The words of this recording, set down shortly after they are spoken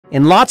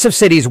In lots of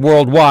cities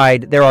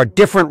worldwide, there are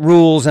different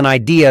rules and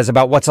ideas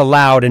about what's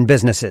allowed in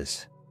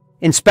businesses.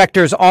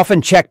 Inspectors often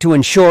check to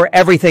ensure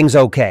everything's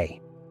okay.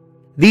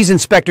 These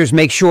inspectors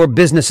make sure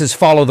businesses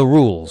follow the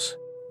rules.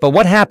 But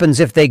what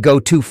happens if they go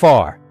too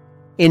far?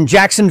 In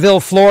Jacksonville,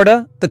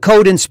 Florida, the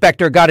code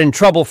inspector got in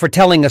trouble for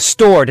telling a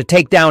store to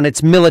take down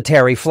its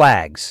military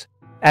flags.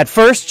 At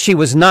first, she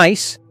was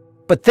nice,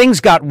 but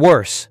things got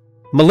worse.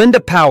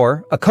 Melinda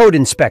Power, a code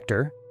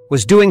inspector,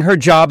 was doing her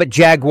job at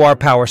Jaguar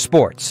Power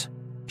Sports.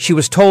 She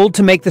was told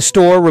to make the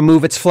store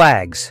remove its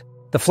flags.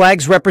 The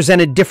flags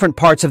represented different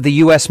parts of the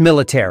U.S.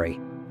 military,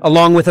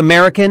 along with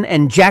American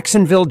and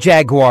Jacksonville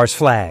Jaguars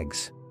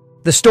flags.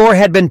 The store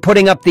had been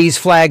putting up these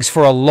flags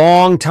for a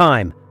long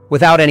time,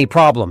 without any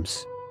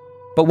problems.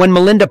 But when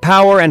Melinda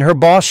Power and her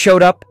boss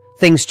showed up,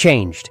 things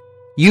changed.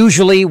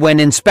 Usually, when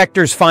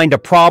inspectors find a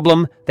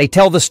problem, they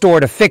tell the store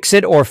to fix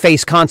it or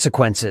face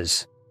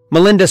consequences.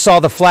 Melinda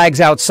saw the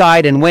flags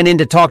outside and went in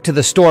to talk to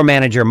the store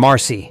manager,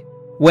 Marcy.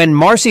 When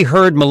Marcy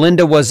heard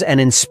Melinda was an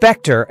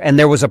inspector and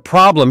there was a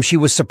problem, she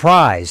was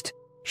surprised.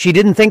 She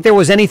didn't think there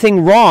was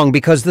anything wrong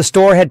because the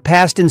store had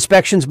passed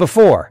inspections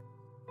before.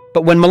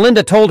 But when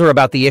Melinda told her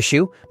about the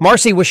issue,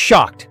 Marcy was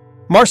shocked.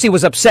 Marcy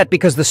was upset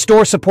because the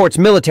store supports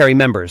military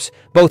members,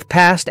 both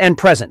past and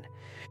present.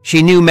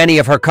 She knew many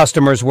of her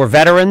customers were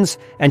veterans,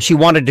 and she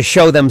wanted to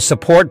show them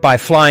support by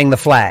flying the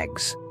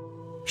flags.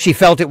 She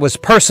felt it was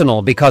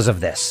personal because of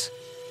this.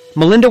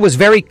 Melinda was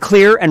very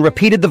clear and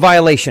repeated the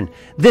violation.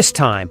 This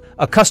time,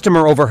 a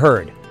customer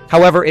overheard.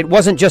 However, it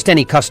wasn't just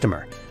any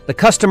customer. The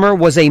customer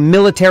was a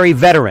military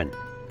veteran.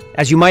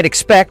 As you might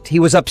expect, he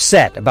was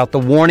upset about the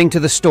warning to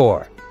the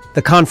store.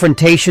 The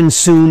confrontation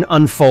soon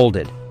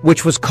unfolded,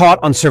 which was caught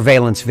on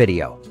surveillance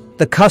video.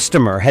 The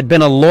customer had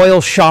been a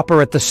loyal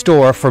shopper at the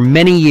store for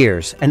many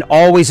years and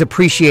always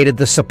appreciated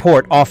the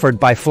support offered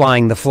by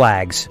flying the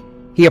flags.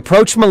 He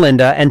approached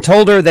Melinda and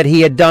told her that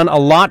he had done a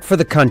lot for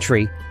the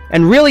country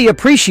and really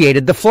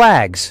appreciated the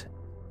flags.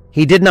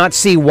 He did not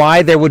see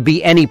why there would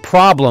be any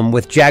problem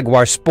with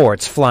Jaguar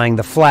Sports flying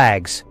the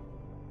flags.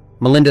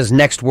 Melinda's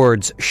next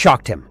words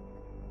shocked him.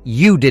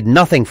 "You did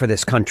nothing for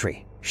this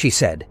country," she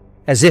said,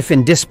 as if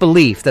in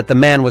disbelief that the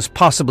man was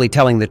possibly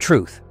telling the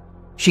truth.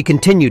 She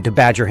continued to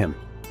badger him,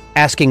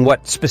 asking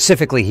what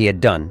specifically he had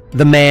done.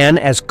 The man,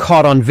 as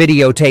caught on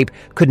videotape,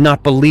 could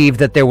not believe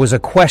that there was a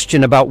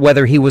question about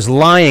whether he was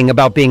lying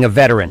about being a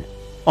veteran.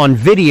 On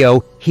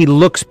video, he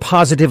looks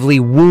positively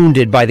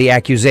wounded by the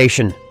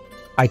accusation.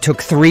 "I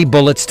took 3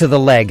 bullets to the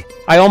leg.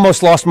 I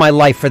almost lost my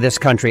life for this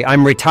country.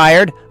 I'm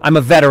retired. I'm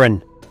a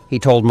veteran," he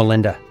told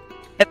Melinda.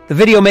 The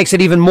video makes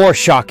it even more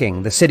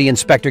shocking. The city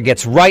inspector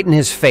gets right in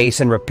his face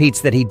and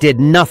repeats that he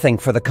did nothing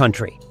for the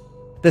country.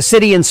 The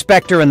city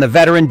inspector and the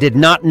veteran did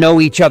not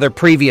know each other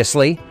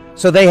previously,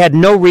 so they had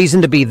no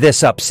reason to be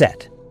this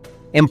upset.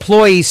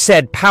 Employees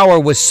said Power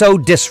was so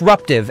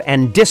disruptive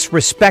and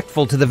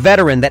disrespectful to the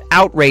veteran that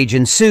outrage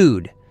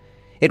ensued.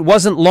 It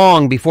wasn't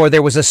long before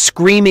there was a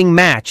screaming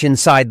match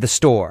inside the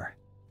store.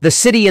 The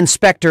city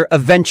inspector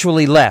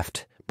eventually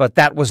left, but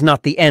that was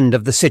not the end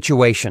of the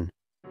situation.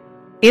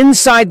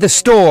 Inside the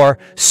store,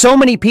 so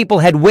many people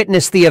had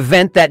witnessed the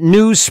event that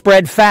news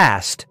spread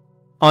fast.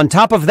 On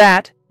top of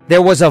that,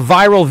 there was a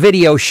viral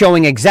video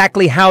showing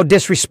exactly how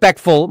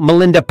disrespectful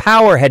Melinda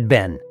Power had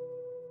been.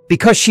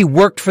 Because she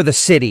worked for the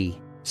city,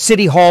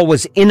 City Hall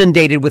was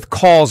inundated with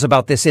calls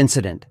about this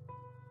incident.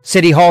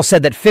 City Hall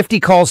said that 50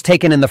 calls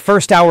taken in the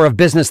first hour of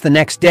business the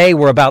next day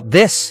were about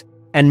this,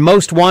 and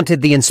most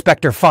wanted the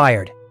inspector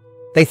fired.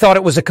 They thought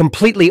it was a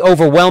completely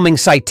overwhelming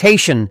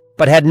citation,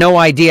 but had no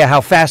idea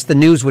how fast the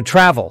news would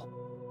travel.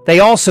 They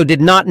also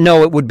did not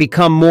know it would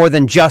become more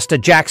than just a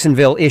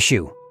Jacksonville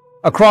issue.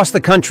 Across the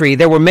country,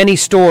 there were many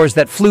stores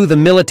that flew the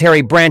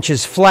military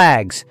branch's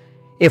flags.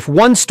 If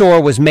one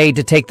store was made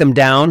to take them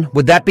down,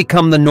 would that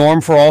become the norm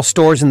for all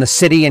stores in the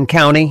city and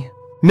county?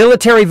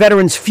 Military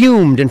veterans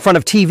fumed in front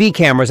of TV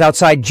cameras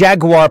outside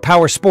Jaguar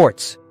Power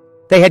Sports.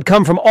 They had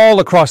come from all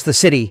across the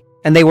city,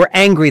 and they were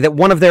angry that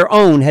one of their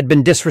own had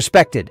been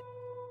disrespected.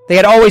 They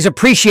had always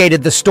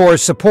appreciated the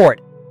store's support,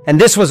 and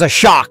this was a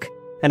shock,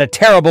 and a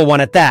terrible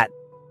one at that.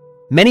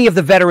 Many of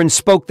the veterans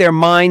spoke their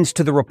minds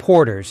to the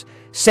reporters,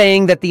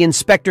 saying that the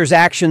inspector's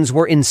actions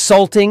were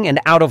insulting and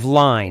out of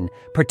line,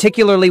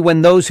 particularly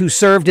when those who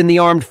served in the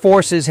armed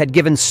forces had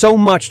given so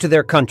much to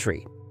their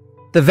country.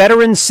 The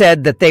veterans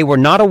said that they were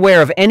not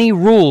aware of any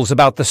rules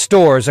about the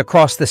stores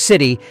across the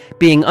city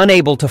being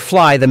unable to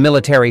fly the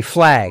military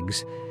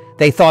flags.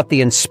 They thought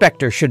the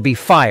inspector should be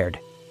fired.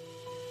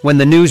 When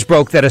the news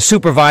broke that a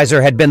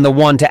supervisor had been the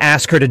one to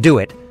ask her to do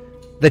it,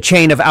 the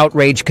chain of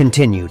outrage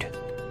continued.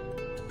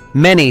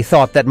 Many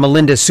thought that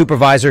Melinda's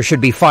supervisor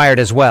should be fired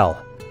as well.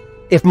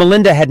 If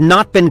Melinda had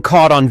not been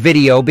caught on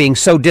video being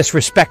so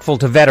disrespectful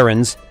to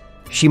veterans,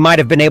 she might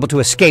have been able to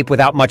escape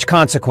without much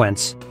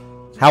consequence.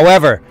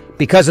 However,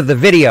 because of the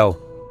video,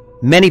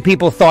 many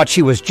people thought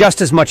she was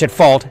just as much at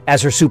fault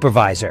as her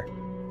supervisor.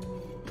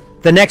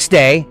 The next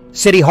day,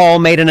 City Hall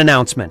made an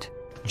announcement.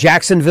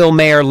 Jacksonville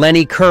Mayor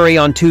Lenny Curry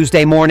on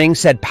Tuesday morning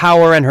said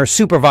Power and her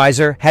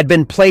supervisor had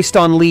been placed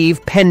on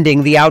leave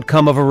pending the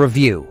outcome of a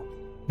review.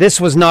 This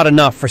was not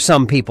enough for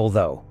some people,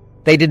 though.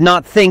 They did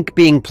not think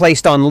being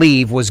placed on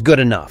leave was good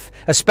enough,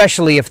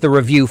 especially if the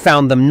review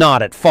found them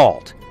not at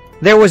fault.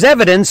 There was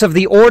evidence of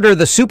the order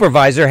the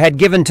supervisor had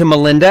given to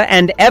Melinda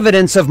and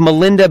evidence of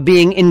Melinda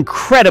being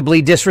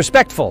incredibly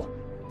disrespectful.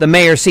 The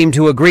mayor seemed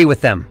to agree with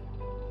them.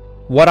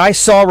 What I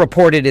saw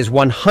reported is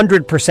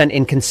 100%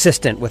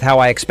 inconsistent with how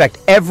I expect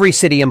every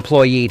city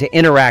employee to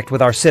interact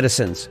with our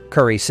citizens,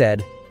 Curry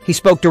said. He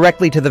spoke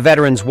directly to the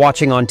veterans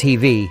watching on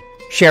TV,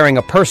 sharing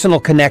a personal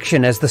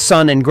connection as the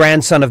son and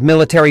grandson of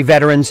military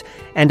veterans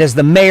and as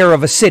the mayor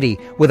of a city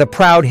with a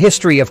proud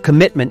history of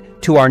commitment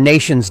to our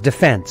nation's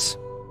defense.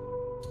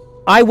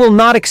 I will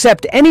not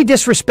accept any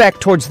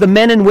disrespect towards the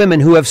men and women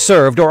who have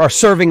served or are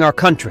serving our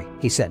country,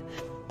 he said.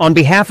 On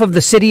behalf of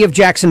the city of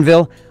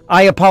Jacksonville,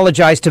 I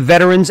apologize to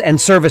veterans and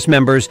service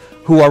members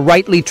who are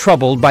rightly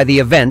troubled by the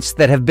events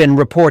that have been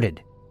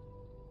reported.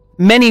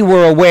 Many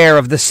were aware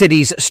of the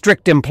city's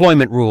strict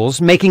employment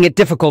rules, making it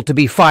difficult to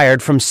be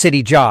fired from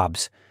city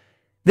jobs.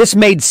 This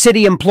made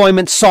city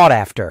employment sought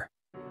after.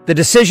 The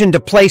decision to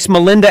place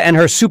Melinda and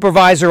her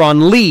supervisor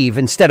on leave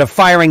instead of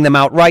firing them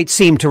outright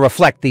seemed to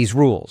reflect these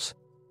rules.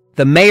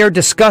 The mayor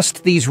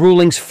discussed these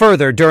rulings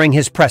further during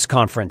his press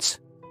conference.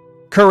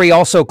 Curry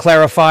also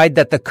clarified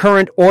that the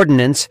current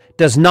ordinance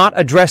does not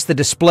address the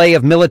display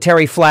of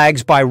military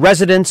flags by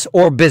residents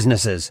or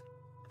businesses.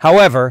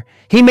 However,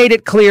 he made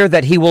it clear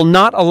that he will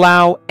not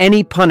allow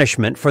any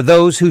punishment for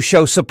those who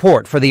show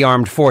support for the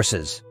armed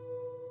forces.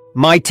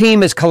 My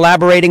team is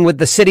collaborating with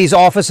the city's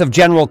Office of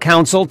General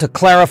Counsel to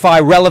clarify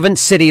relevant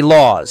city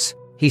laws,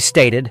 he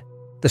stated.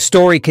 The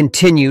story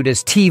continued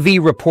as TV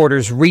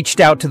reporters reached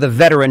out to the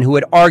veteran who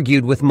had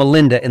argued with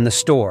Melinda in the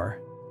store.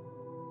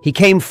 He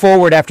came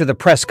forward after the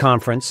press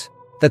conference.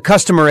 The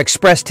customer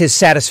expressed his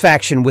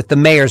satisfaction with the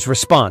mayor's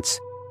response,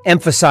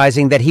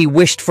 emphasizing that he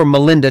wished for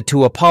Melinda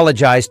to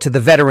apologize to the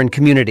veteran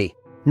community,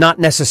 not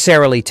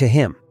necessarily to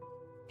him.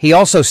 He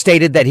also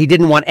stated that he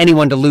didn't want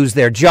anyone to lose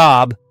their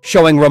job,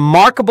 showing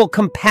remarkable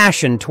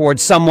compassion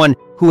towards someone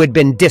who had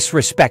been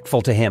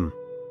disrespectful to him.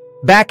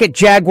 Back at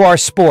Jaguar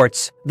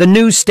Sports, the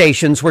news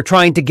stations were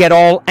trying to get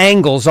all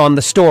angles on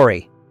the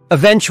story.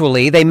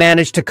 Eventually, they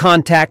managed to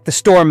contact the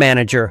store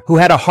manager, who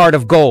had a heart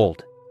of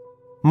gold.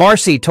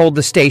 Marcy told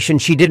the station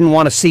she didn't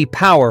want to see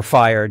Power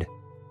fired.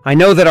 I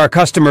know that our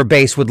customer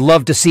base would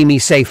love to see me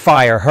say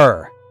fire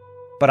her,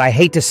 but I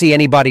hate to see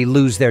anybody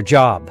lose their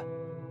job.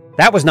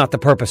 That was not the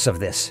purpose of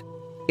this.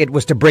 It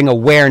was to bring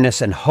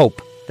awareness and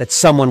hope that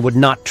someone would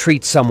not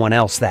treat someone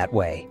else that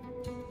way.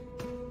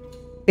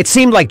 It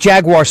seemed like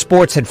Jaguar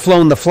Sports had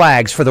flown the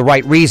flags for the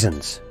right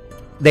reasons.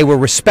 They were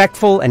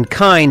respectful and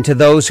kind to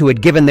those who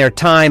had given their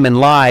time and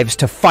lives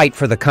to fight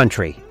for the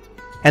country.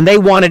 And they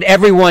wanted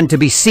everyone to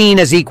be seen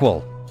as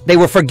equal. They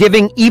were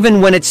forgiving even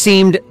when it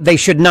seemed they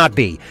should not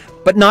be.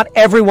 But not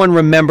everyone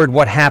remembered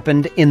what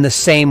happened in the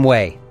same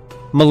way.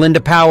 Melinda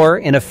Power,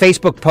 in a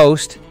Facebook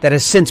post that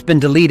has since been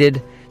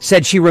deleted,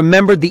 said she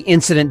remembered the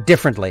incident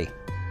differently.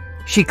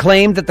 She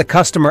claimed that the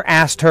customer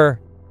asked her,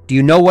 "Do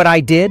you know what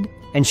I did?"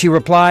 And she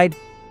replied,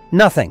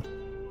 "Nothing."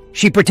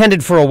 She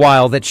pretended for a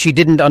while that she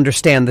didn't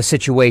understand the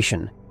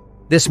situation.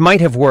 This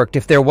might have worked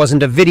if there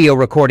wasn't a video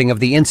recording of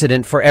the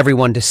incident for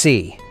everyone to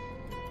see.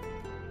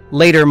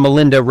 Later,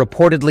 Melinda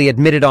reportedly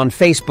admitted on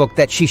Facebook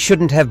that she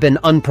shouldn't have been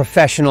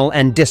unprofessional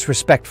and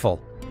disrespectful.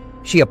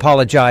 She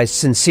apologized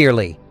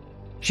sincerely.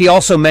 She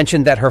also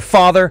mentioned that her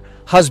father,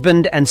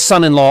 husband, and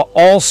son-in-law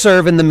all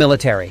serve in the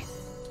military.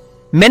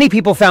 Many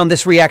people found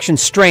this reaction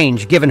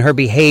strange given her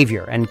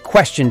behavior and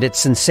questioned its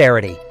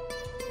sincerity.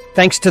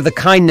 Thanks to the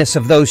kindness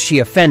of those she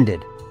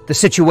offended, the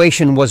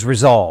situation was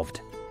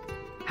resolved.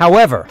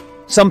 However,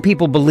 some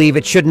people believe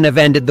it shouldn't have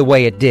ended the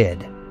way it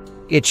did.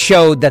 It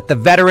showed that the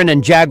veteran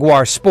and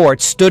Jaguar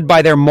Sports stood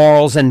by their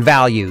morals and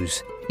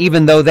values,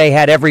 even though they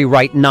had every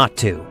right not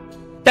to.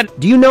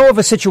 Do you know of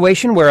a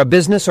situation where a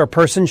business or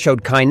person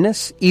showed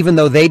kindness, even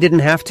though they didn't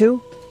have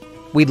to?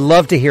 We'd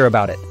love to hear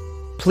about it.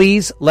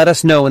 Please let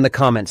us know in the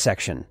comment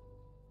section.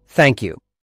 Thank you.